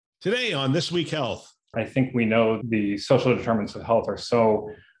Today on This Week Health. I think we know the social determinants of health are so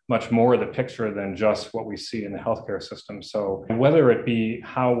much more the picture than just what we see in the healthcare system. So whether it be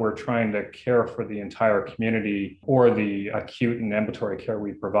how we're trying to care for the entire community or the acute and ambulatory care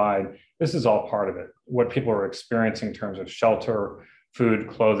we provide, this is all part of it. What people are experiencing in terms of shelter, food,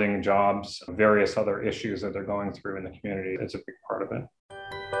 clothing, jobs, various other issues that they're going through in the community, it's a big part of it.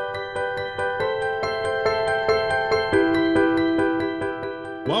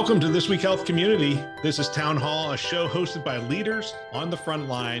 Welcome to This Week Health Community. This is Town Hall, a show hosted by leaders on the front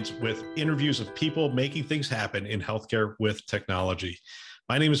lines with interviews of people making things happen in healthcare with technology.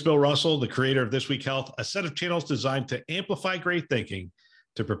 My name is Bill Russell, the creator of This Week Health, a set of channels designed to amplify great thinking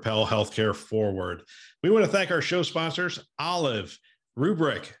to propel healthcare forward. We want to thank our show sponsors, Olive,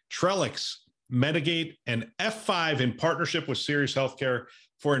 Rubrik, Trellix, Medigate, and F5 in partnership with Sirius Healthcare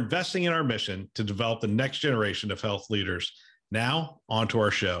for investing in our mission to develop the next generation of health leaders. Now, on to our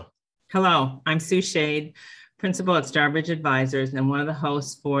show. Hello, I'm Sue Shade, principal at Starbridge Advisors and one of the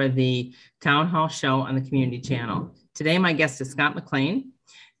hosts for the Town Hall show on the Community Channel. Today, my guest is Scott McLean,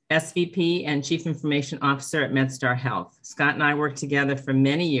 SVP and Chief Information Officer at MedStar Health. Scott and I worked together for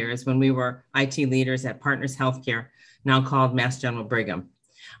many years when we were IT leaders at Partners Healthcare, now called Mass General Brigham.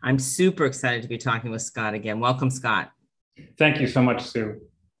 I'm super excited to be talking with Scott again. Welcome, Scott. Thank you so much, Sue.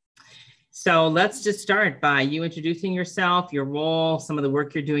 So let's just start by you introducing yourself, your role, some of the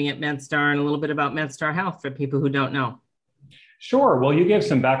work you're doing at MedStar, and a little bit about MedStar Health for people who don't know. Sure. Well, you gave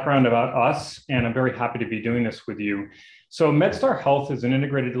some background about us, and I'm very happy to be doing this with you. So MedStar Health is an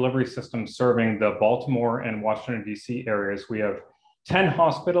integrated delivery system serving the Baltimore and Washington, D.C. areas. We have 10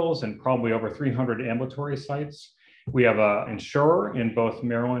 hospitals and probably over 300 ambulatory sites. We have an insurer in both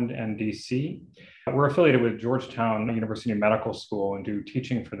Maryland and D.C. We're affiliated with Georgetown University Medical School and do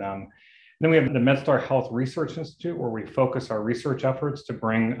teaching for them. Then we have the MedStar Health Research Institute, where we focus our research efforts to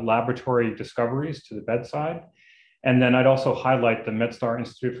bring laboratory discoveries to the bedside. And then I'd also highlight the MedStar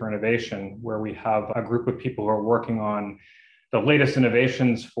Institute for Innovation, where we have a group of people who are working on the latest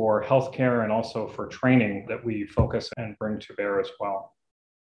innovations for healthcare and also for training that we focus and bring to bear as well.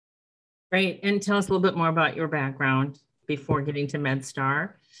 Great. And tell us a little bit more about your background before getting to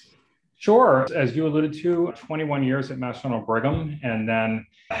MedStar. Sure. As you alluded to, 21 years at Mass General Brigham, and then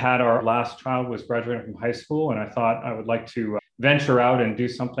had our last child was graduating from high school. And I thought I would like to venture out and do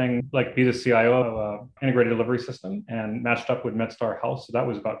something like be the CIO of an integrated delivery system, and matched up with MedStar Health. So that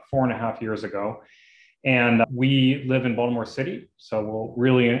was about 4.5 years ago. And we live in Baltimore City. So we'll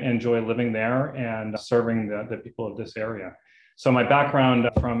really enjoy living there and serving the people of this area. So my background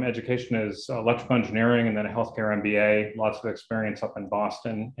from education is electrical engineering and then a healthcare MBA, lots of experience up in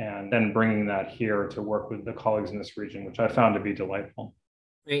Boston, and then bringing that here to work with the colleagues in this region, which I found to be delightful.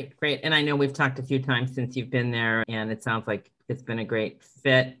 Great, great. And I know we've talked a few times since you've been there, and it sounds like it's been a great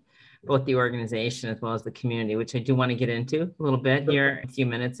fit, both the organization as well as the community, which I do want to get into a little bit here in a few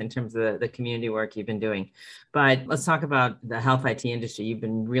minutes in terms of the community work you've been doing. But let's talk about the health IT industry. You've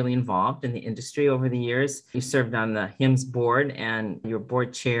been really involved in the industry over the years. You served on the HIMSS board and your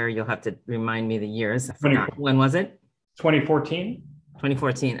board chair. You'll have to remind me the years. I forgot. When was it? 2014.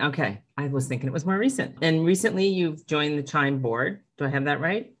 2014. Okay. I was thinking it was more recent. And recently you've joined the Chime board. Do I have that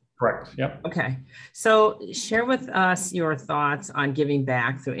right? Correct. Yep. Okay. So share with us your thoughts on giving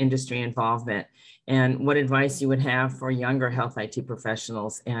back through industry involvement and what advice you would have for younger health IT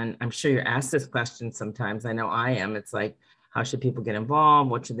professionals. And I'm sure you're asked this question sometimes. I know I am. It's like, how should people get involved?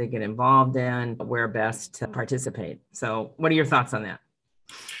 What should they get involved in? Where best to participate? So what are your thoughts on that?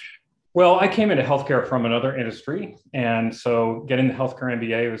 Well, I came into healthcare from another industry. And so getting the healthcare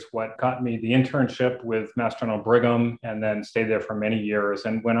MBA was what got me the internship with Mass General Brigham, and then stayed there for many years.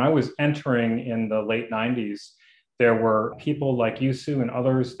 And when I was entering in the late 90s, there were people like you, Sue, and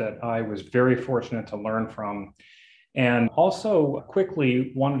others that I was very fortunate to learn from. And also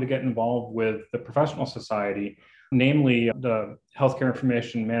quickly wanted to get involved with the professional society, namely the Healthcare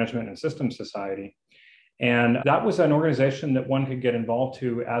Information Management and Systems Society. And that was an organization that one could get involved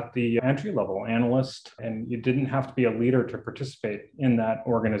to at the entry level analyst, and you didn't have to be a leader to participate in that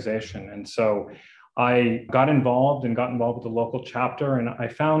organization. And so I got involved with the local chapter, and I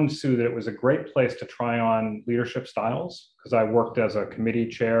found, Sue, that it was a great place to try on leadership styles, because I worked as a committee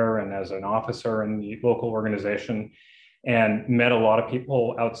chair and as an officer in the local organization, and met a lot of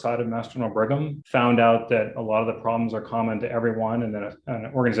people outside of Mass General Brigham, found out that a lot of the problems are common to everyone, and that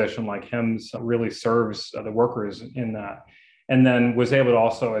an organization like HIMSS really serves the workers in that. And then was able to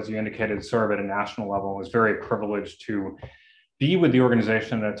also, as you indicated, serve at a national level, and was very privileged to be with the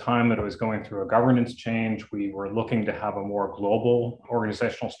organization at a time that it was going through a governance change. We were looking to have a more global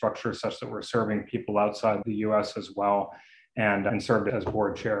organizational structure such that we're serving people outside the US as well. and served as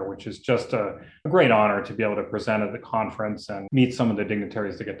board chair, which is just a great honor to be able to present at the conference and meet some of the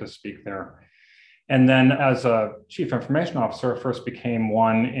dignitaries that get to speak there. And then as a chief information officer, first became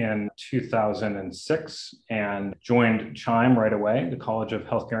one in 2006 and joined CHIME right away, the College of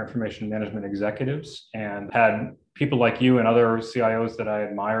Healthcare Information Management Executives, and had people like you and other CIOs that I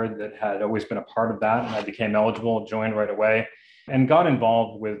admired that had always been a part of that. And I became eligible, joined right away, and got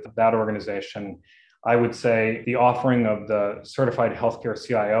involved with that organization. I would say the offering of the Certified Healthcare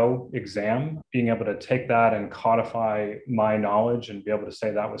CIO exam, being able to take that and codify my knowledge and be able to say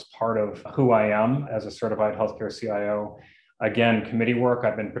that was part of who I am as a Certified Healthcare CIO. Again, committee work,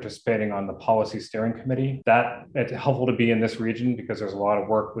 I've been participating on the Policy Steering Committee. It's helpful to be in this region because there's a lot of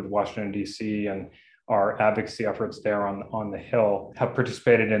work with Washington, D.C. and our advocacy efforts there on the Hill. Have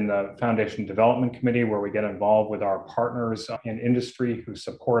participated in the Foundation Development Committee, where we get involved with our partners in industry who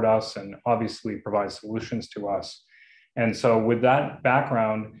support us and obviously provide solutions to us. And so with that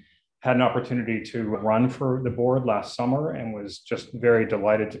background, had an opportunity to run for the board last summer and was just very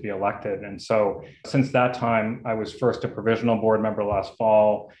delighted to be elected. And so since that time, I was first a provisional board member last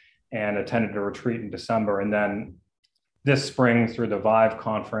fall and attended a retreat in December. And then this spring through the VIVE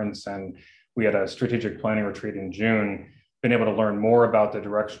conference, and we had a strategic planning retreat in June, been able to learn more about the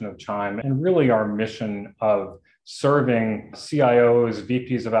direction of CHIME and really our mission of serving CIOs,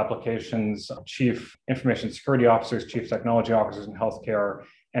 VPs of applications, chief information security officers, chief technology officers in healthcare,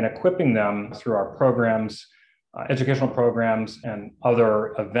 and equipping them through our programs, educational programs, and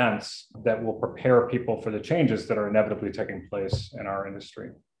other events that will prepare people for the changes that are inevitably taking place in our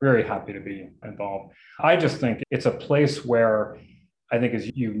industry. Very happy to be involved. I just think it's a place where I think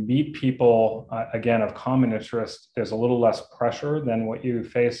as you meet people, again, of common interest, there's a little less pressure than what you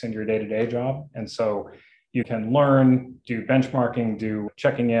face in your day-to-day job. And so you can learn, do benchmarking, do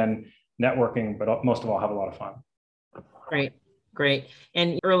checking in, networking, but most of all, have a lot of fun. Great.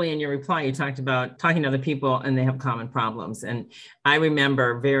 And early in your reply, you talked about talking to other people and they have common problems. And I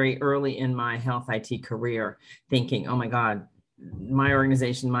remember very early in my health IT career thinking, oh my God, my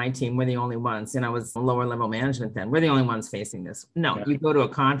organization, my team, we're the only ones. And I was lower level management then. We're the only ones facing this. No, You go to a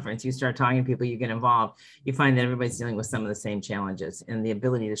conference, you start talking to people, you get involved, you find that everybody's dealing with some of the same challenges, and the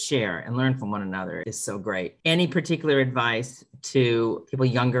ability to share and learn from one another is so great. Any particular advice to people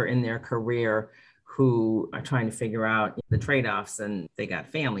younger in their career who are trying to figure out the trade-offs, and they got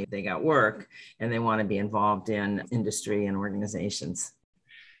family, they got work, and they want to be involved in industry and organizations?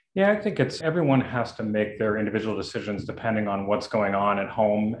 Yeah, I think everyone has to make their individual decisions depending on what's going on at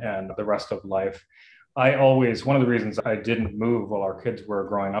home and the rest of life. One of the reasons I didn't move while our kids were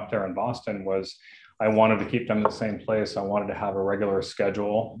growing up there in Boston was I wanted to keep them in the same place. I wanted to have a regular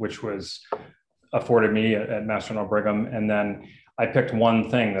schedule, which was afforded me at Mass General Brigham. And then I picked one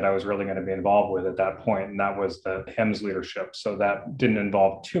thing that I was really going to be involved with at that point, and that was the HIMSS leadership. So that didn't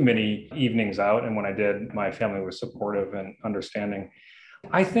involve too many evenings out. And when I did, my family was supportive and understanding.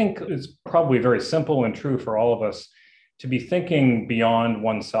 I think it's probably very simple and true for all of us to be thinking beyond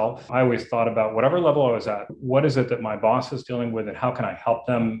oneself. I always thought about whatever level I was at, what is it that my boss is dealing with and how can I help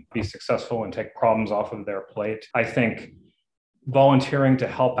them be successful and take problems off of their plate? I think volunteering to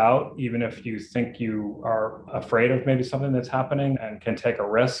help out, even if you think you are afraid of maybe something that's happening and can take a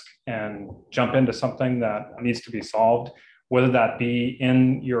risk and jump into something that needs to be solved, whether that be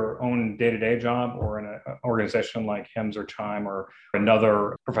in your own day-to-day job or in an organization like HIMSS or CHIME or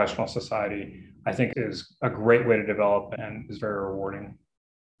another professional society, I think is a great way to develop and is very rewarding.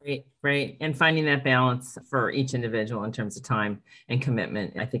 Great. And finding that balance for each individual in terms of time and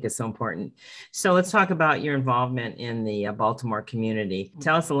commitment, I think is so important. So let's talk about your involvement in the Baltimore community.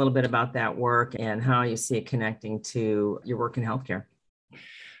 Tell us a little bit about that work and how you see it connecting to your work in healthcare.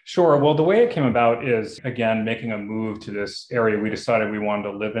 Sure. Well, the way it came about is, again, making a move to this area. We decided we wanted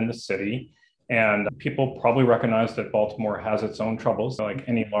to live in the city, and people probably recognize that Baltimore has its own troubles, like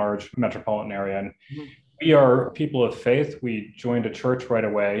any large metropolitan area. And we are people of faith. We joined a church right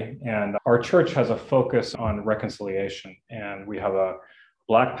away, and our church has a focus on reconciliation. And we have a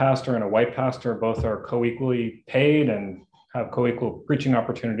Black pastor and a white pastor. Both are co-equally paid and have co-equal preaching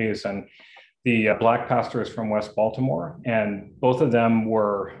opportunities. And the Black pastor is from West Baltimore, and both of them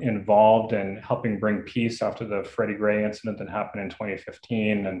were involved in helping bring peace after the Freddie Gray incident that happened in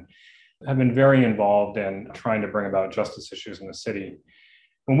 2015, and have been very involved in trying to bring about justice issues in the city.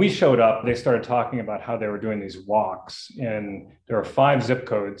 When we showed up, they started talking about how they were doing these walks, and there are 5 zip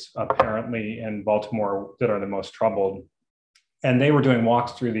codes apparently in Baltimore that are the most troubled. And they were doing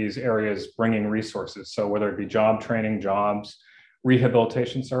walks through these areas, bringing resources. So whether it be job training, jobs,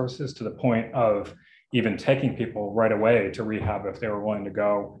 rehabilitation services, to the point of even taking people right away to rehab if they were willing to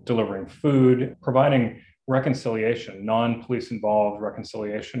go, delivering food, providing reconciliation, non-police involved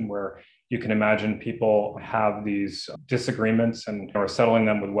reconciliation, where you can imagine people have these disagreements and are settling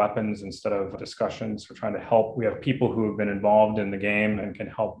them with weapons instead of discussions. We're trying to help. We have people who have been involved in the game and can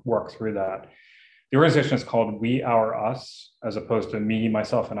help work through that. The organization is called We, Our, Us, as opposed to me,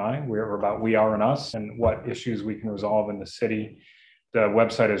 myself, and I. We're about we, our, and us and what issues we can resolve in the city. The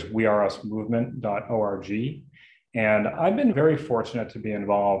website is weareusmovement.org. And I've been very fortunate to be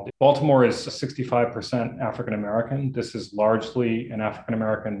involved. Baltimore is 65% African American. This is largely an African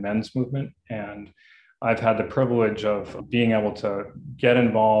American men's movement. And I've had the privilege of being able to get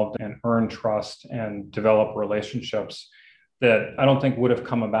involved and earn trust and develop relationships that I don't think would have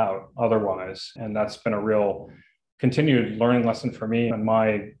come about otherwise. And that's been a real continued learning lesson for me. And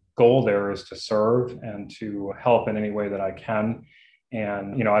my goal there is to serve and to help in any way that I can.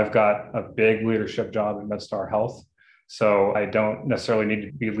 And, I've got a big leadership job at MedStar Health. So I don't necessarily need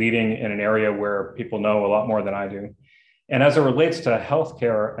to be leading in an area where people know a lot more than I do. And as it relates to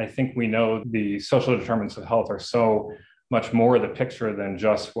healthcare, I think we know the social determinants of health are so much more the picture than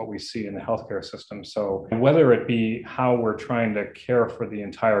just what we see in the healthcare system. So whether it be how we're trying to care for the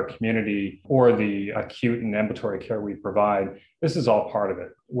entire community or the acute and ambulatory care we provide, this is all part of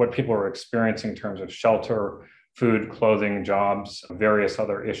it. What people are experiencing in terms of shelter, food, clothing, jobs, various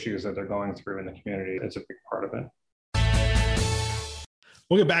other issues that they're going through in the community, it's a big part of it.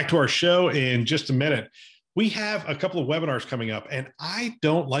 We'll get back to our show in just a minute. We have a couple of webinars coming up, and I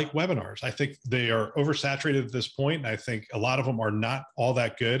don't like webinars. I think they are oversaturated at this point. I think a lot of them are not all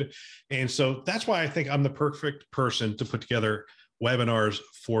that good. And so that's why I think I'm the perfect person to put together webinars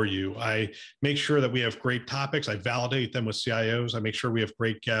for you. I make sure that we have great topics. I validate them with CIOs. I make sure we have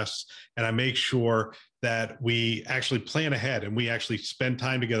great guests, and I make sure that we actually plan ahead and we actually spend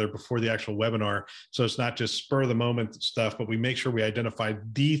time together before the actual webinar. So it's not just spur of the moment stuff, but we make sure we identify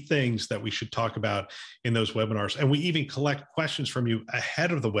the things that we should talk about in those webinars. And we even collect questions from you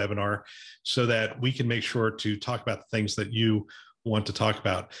ahead of the webinar so that we can make sure to talk about the things that you want to talk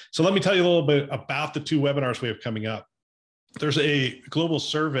about. So let me tell you a little bit about the two webinars we have coming up. There's a global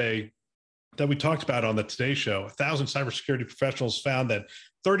survey that we talked about on the Today Show. 1,000 cybersecurity professionals found that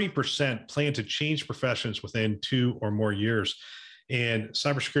 30% plan to change professions within 2 or more years. And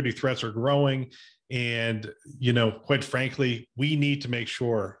cybersecurity threats are growing. And, quite frankly, we need to make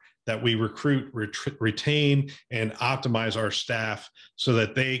sure that we recruit, retain, and optimize our staff so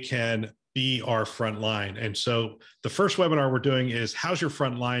that they can be our front line. And so the first webinar we're doing is how's your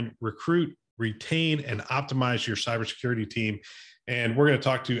front line recruit, retain, and optimize your cybersecurity team. And we're going to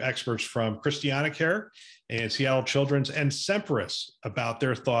talk to experts from Christiana Care and Seattle Children's and Semperis about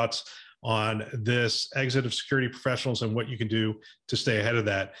their thoughts on this exit of security professionals and what you can do to stay ahead of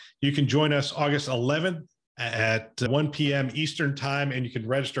that. You can join us August 11th at 1 p.m. Eastern time, and you can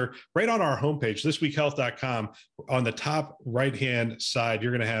register right on our homepage, thisweekhealth.com. On the top right-hand side,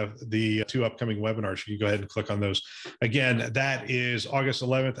 you're going to have the 2 upcoming webinars. You can go ahead and click on those. Again, that is August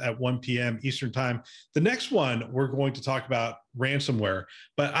 11th at 1 p.m. Eastern time. The next one, we're going to talk about ransomware,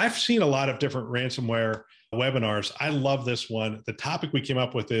 but I've seen a lot of different ransomware webinars. I love this one. The topic we came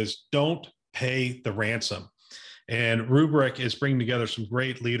up with is don't pay the ransom. And Rubrik is bringing together some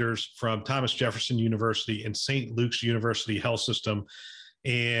great leaders from Thomas Jefferson University and St. Luke's University Health System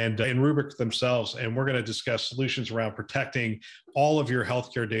and Rubrik themselves. And we're going to discuss solutions around protecting all of your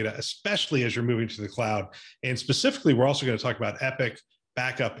healthcare data, especially as you're moving to the cloud. And specifically, we're also going to talk about Epic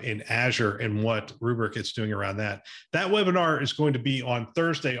backup in Azure and what Rubrik is doing around that. That webinar is going to be on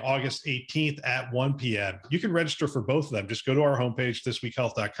Thursday, August 18th at 1 p.m. You can register for both of them. Just go to our homepage,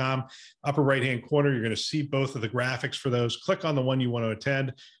 thisweekhealth.com. Upper right-hand corner, you're going to see both of the graphics for those. Click on the one you want to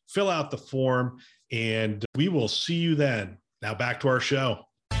attend, fill out the form, and we will see you then. Now back to our show.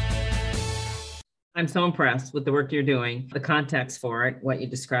 I'm so impressed with the work you're doing, the context for it, what you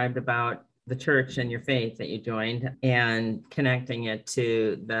described about the church and your faith that you joined, and connecting it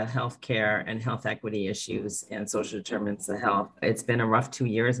to the healthcare and health equity issues and social determinants of health. It's been a rough 2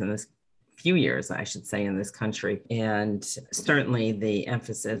 years in this few years, I should say, in this country. And certainly the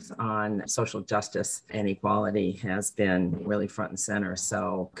emphasis on social justice and equality has been really front and center.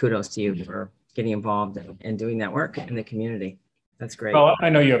 So kudos to you for getting involved and doing that work in the community. That's great. Well, I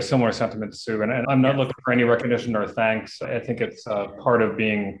know you have similar sentiments, Sue, and I'm not looking for any recognition or thanks. I think it's part of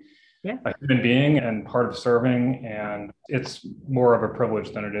being a human being and part of serving, and it's more of a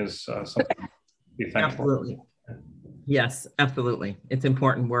privilege than it is something to be thankful. Absolutely. Yes, absolutely. It's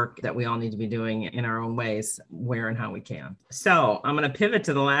important work that we all need to be doing in our own ways, where and how we can. So I'm going to pivot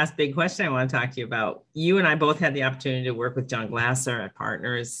to the last big question I want to talk to you about. You and I both had the opportunity to work with John Glasser at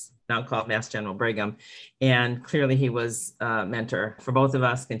Partners, now called Mass General Brigham. And clearly he was a mentor for both of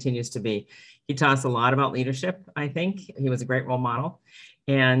us, continues to be. He taught us a lot about leadership, I think. He was a great role model.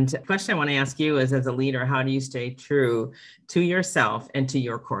 And the question I want to ask you is, as a leader, how do you stay true to yourself and to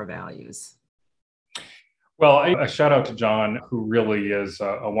your core values? Well, a shout out to John, who really is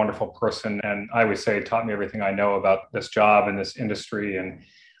a wonderful person. And I always say, taught me everything I know about this job and this industry. And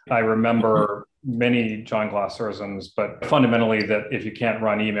I remember many John Glosserisms, but fundamentally that if you can't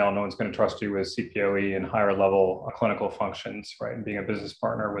run email, no one's going to trust you with CPOE and higher level clinical functions, right? And being a business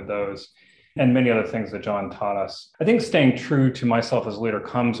partner with those and many other things that John taught us. I think staying true to myself as a leader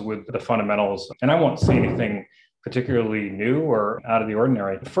comes with the fundamentals. And I won't say anything particularly new or out of the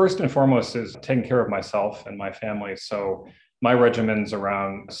ordinary. First and foremost is taking care of myself and my family. So my regimens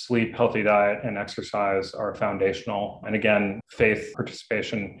around sleep, healthy diet, and exercise are foundational. And again, faith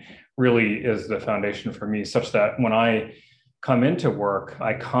participation really is the foundation for me, such that when I come into work,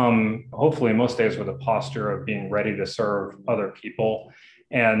 I come hopefully most days with a posture of being ready to serve other people.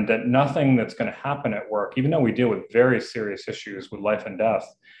 And that nothing that's going to happen at work, even though we deal with very serious issues with life and death,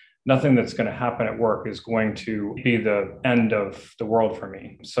 nothing that's going to happen at work is going to be the end of the world for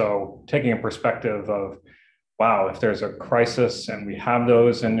me. So taking a perspective of, wow, if there's a crisis and we have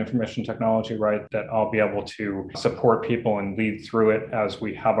those in information technology, right, that I'll be able to support people and lead through it as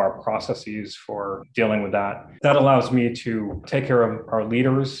we have our processes for dealing with that. That allows me to take care of our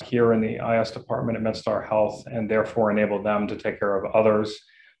leaders here in the IS department at MedStar Health and therefore enable them to take care of others.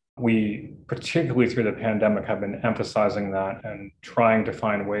 We, particularly through the pandemic, have been emphasizing that and trying to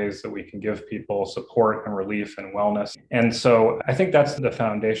find ways that we can give people support and relief and wellness. And so I think that's the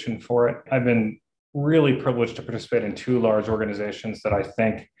foundation for it. I've been really privileged to participate in two large organizations that I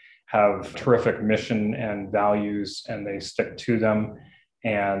think have terrific mission and values, and they stick to them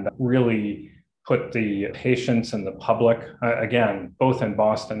and really put the patients and the public, again, both in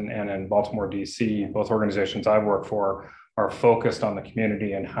Boston and in Baltimore, DC, both organizations I work for are focused on the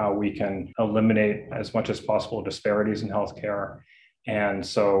community and how we can eliminate as much as possible disparities in healthcare. And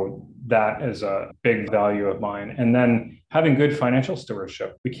so that is a big value of mine. And then having good financial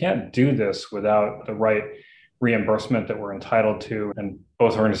stewardship. We can't do this without the right reimbursement that we're entitled to. And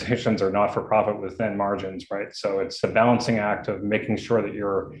both organizations are not for profit with thin margins, right? So it's a balancing act of making sure that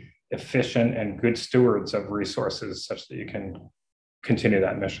you're efficient and good stewards of resources such that you can continue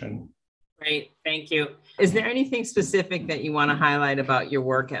that mission. Great, thank you. Is there anything specific that you want to highlight about your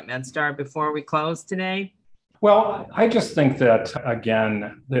work at MedStar before we close today? Well, I just think that,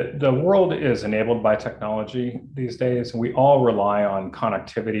 again, the world is enabled by technology these days. We all rely on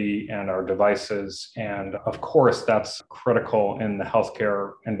connectivity and our devices. And of course, that's critical in the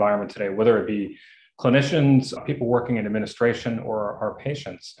healthcare environment today, whether it be clinicians, people working in administration, or our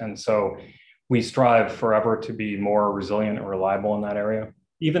patients. And so we strive forever to be more resilient and reliable in that area.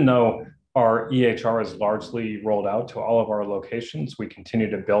 Even though our EHR is largely rolled out to all of our locations, we continue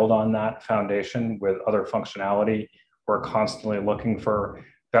to build on that foundation with other functionality. We're constantly looking for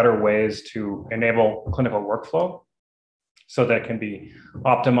better ways to enable clinical workflow so that it can be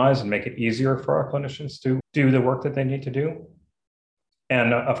optimized and make it easier for our clinicians to do the work that they need to do.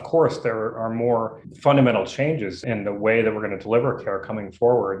 And of course, there are more fundamental changes in the way that we're going to deliver care coming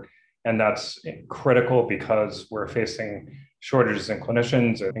forward. And that's critical because we're facing shortages in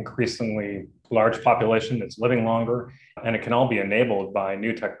clinicians, an increasingly large population that's living longer, and it can all be enabled by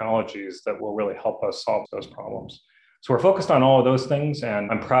new technologies that will really help us solve those problems. So we're focused on all of those things,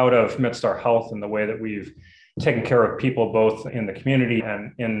 and I'm proud of MedStar Health and the way that we've taken care of people both in the community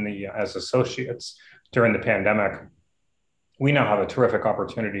and as associates during the pandemic. We now have a terrific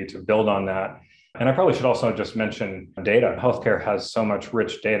opportunity to build on that. And I probably should also just mention data. Healthcare has so much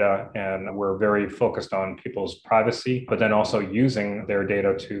rich data, and we're very focused on people's privacy, but then also using their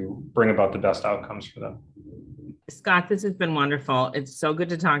data to bring about the best outcomes for them. Scott, this has been wonderful. It's so good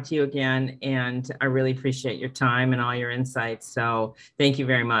to talk to you again, and I really appreciate your time and all your insights. So thank you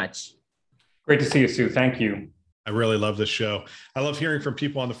very much. Great to see you, Sue. Thank you. I really love this show. I love hearing from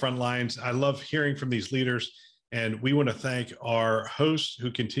people on the front lines. I love hearing from these leaders. And we want to thank our hosts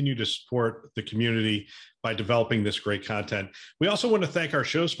who continue to support the community by developing this great content. We also want to thank our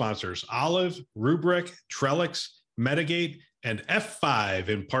show sponsors, Olive, Rubrik, Trellix, Medigate, and F5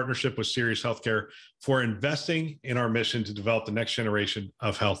 in partnership with Sirius Healthcare for investing in our mission to develop the next generation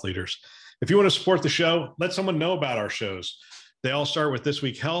of health leaders. If you want to support the show, let someone know about our shows. They all start with This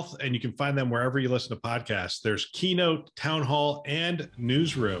Week Health, and you can find them wherever you listen to podcasts. There's Keynote, Town Hall, and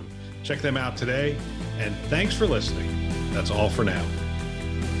Newsroom. Check them out today, and thanks for listening. That's all for now.